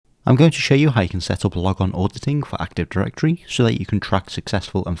I'm going to show you how you can set up Logon Auditing for Active Directory so that you can track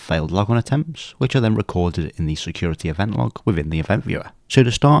successful and failed logon attempts, which are then recorded in the security event log within the event viewer. So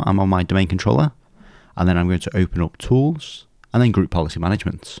to start, I'm on my domain controller, and then I'm going to open up Tools, and then Group Policy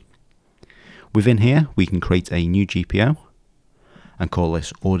Management. Within here, we can create a new GPO and call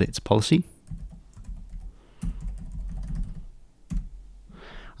this Audit Policy.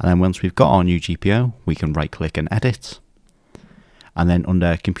 And then once we've got our new GPO, we can right click and edit. And then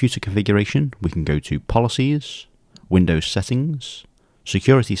under Computer Configuration, we can go to Policies, Windows Settings,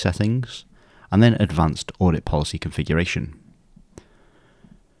 Security Settings, and then Advanced Audit Policy Configuration.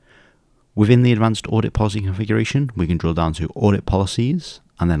 Within the Advanced Audit Policy Configuration, we can drill down to Audit Policies,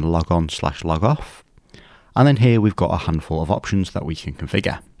 and then log on/log off. And then here we've got a handful of options that we can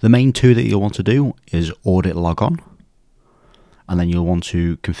configure. The main two that you'll want to do is Audit Logon, and then you'll want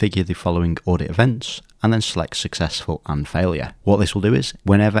to configure the following audit events and then select successful and failure. What this will do is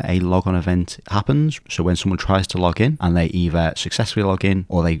whenever a logon event happens, so when someone tries to log in and they either successfully log in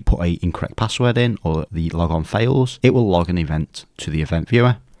or they put an incorrect password in or the logon fails, it will log an event to the event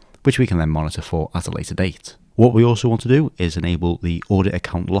viewer, which we can then monitor for at a later date. What we also want to do is enable the audit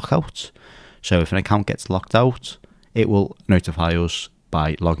account lockout. So if an account gets locked out, it will notify us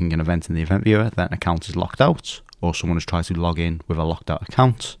by logging an event in the event viewer that an account is locked out, or someone has tried to log in with a locked out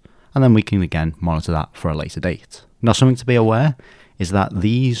account, and then we can again monitor that for a later date. Now, something to be aware is that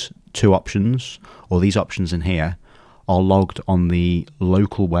these two options, or these options in here, are logged on the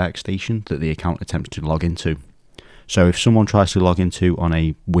local workstation that the account attempts to log into. So if someone tries to log into on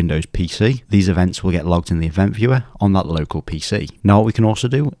a Windows PC, these events will get logged in the event viewer on that local PC. Now what we can also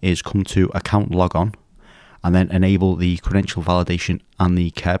do is come to Account Logon and then enable the credential validation and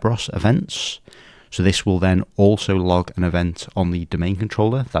the Kerberos events. So this will then also log an event on the domain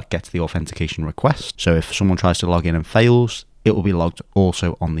controller that gets the authentication request. So if someone tries to log in and fails, it will be logged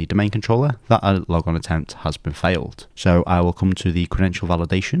also on the domain controller that a logon attempt has been failed. So I will come to the credential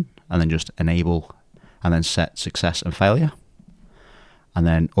validation and then just enable and then set success and failure. And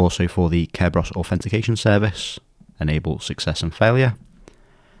then also for the Kerberos authentication service, enable success and failure.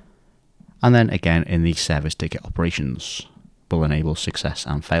 And then again in the service ticket operations, we'll enable success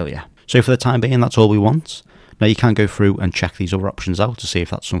and failure. So for the time being, that's all we want. Now you can go through and check these other options out to see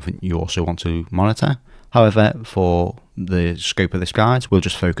if that's something you also want to monitor. However, for the scope of this guide, we'll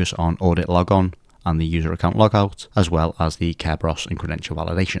just focus on Audit Logon and the user account logout, as well as the Kerberos and credential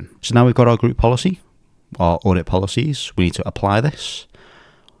validation. So now we've got our group policy, our audit policies. We need to apply this.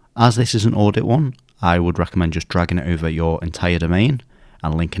 As this is an audit one, I would recommend just dragging it over your entire domain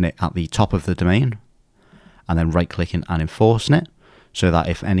and linking it at the top of the domain, and then right clicking and enforcing it, so that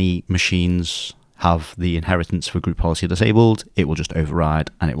if any machines have the inheritance for group policy disabled, it will just override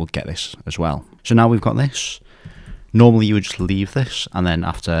and it will get this as well. So now we've got this. Normally you would just leave this, and then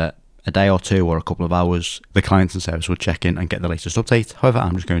after a day or two or a couple of hours, the client and service will check in and get the latest update. However,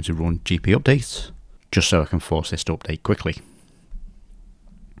 I'm just going to run GP update just so I can force this to update quickly.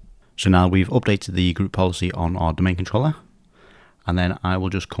 So now we've updated the group policy on our domain controller, and then I will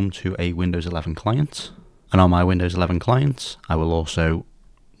just come to a Windows 11 client. And on my Windows 11 client, I will also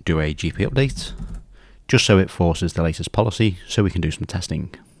do a GP update, just so it forces the latest policy so we can do some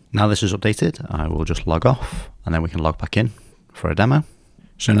testing. Now this is updated, I will just log off and then we can log back in for a demo.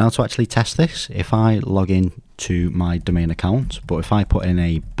 So now to actually test this, if I log in to my domain account, but if I put in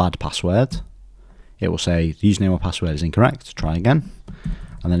a bad password, it will say the username or password is incorrect, try again.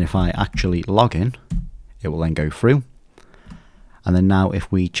 And then if I actually log in, it will then go through. And then now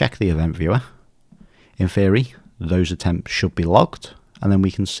if we check the event viewer, in theory, those attempts should be logged, and then we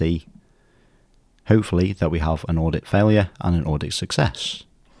can see, hopefully, that we have an audit failure and an audit success.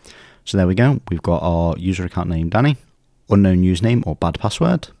 So there we go, we've got our user account name Danny, unknown username or bad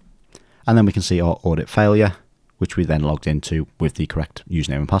password, and then we can see our audit failure, which we then logged into with the correct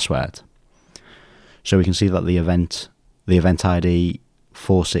username and password. So we can see that the event ID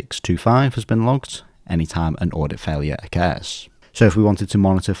 4625 has been logged anytime an audit failure occurs. So if we wanted to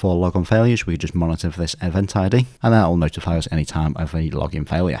monitor for logon failures, we could just monitor for this event ID, and that will notify us anytime of a login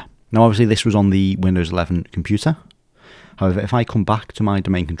failure. Now obviously this was on the Windows 11 computer. However, if I come back to my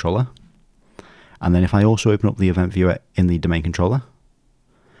domain controller, and then if I also open up the event viewer in the domain controller,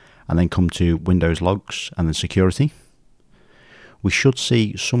 and then come to Windows Logs and then Security, we should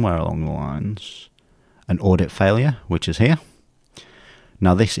see somewhere along the lines an audit failure, which is here.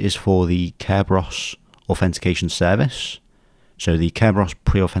 Now this is for the Kerberos authentication service. So the Kerberos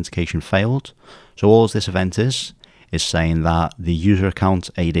pre-authentication failed. So all this event is saying that the user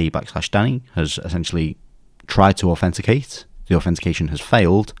account AD/Danny has essentially tried to authenticate, the authentication has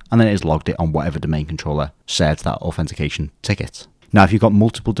failed, and then it has logged it on whatever domain controller served that authentication ticket. Now, if you've got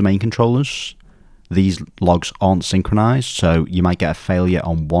multiple domain controllers, these logs aren't synchronized, so you might get a failure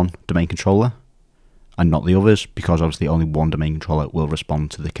on one domain controller and not the others, because obviously only one domain controller will respond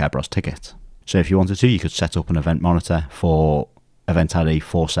to the Kerberos ticket. So if you wanted to, you could set up an event monitor for event ID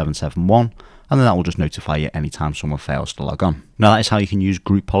 4771, and then that will just notify you anytime someone fails to log on. Now, that is how you can use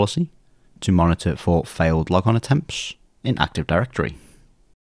group policy to monitor for failed logon attempts in Active Directory.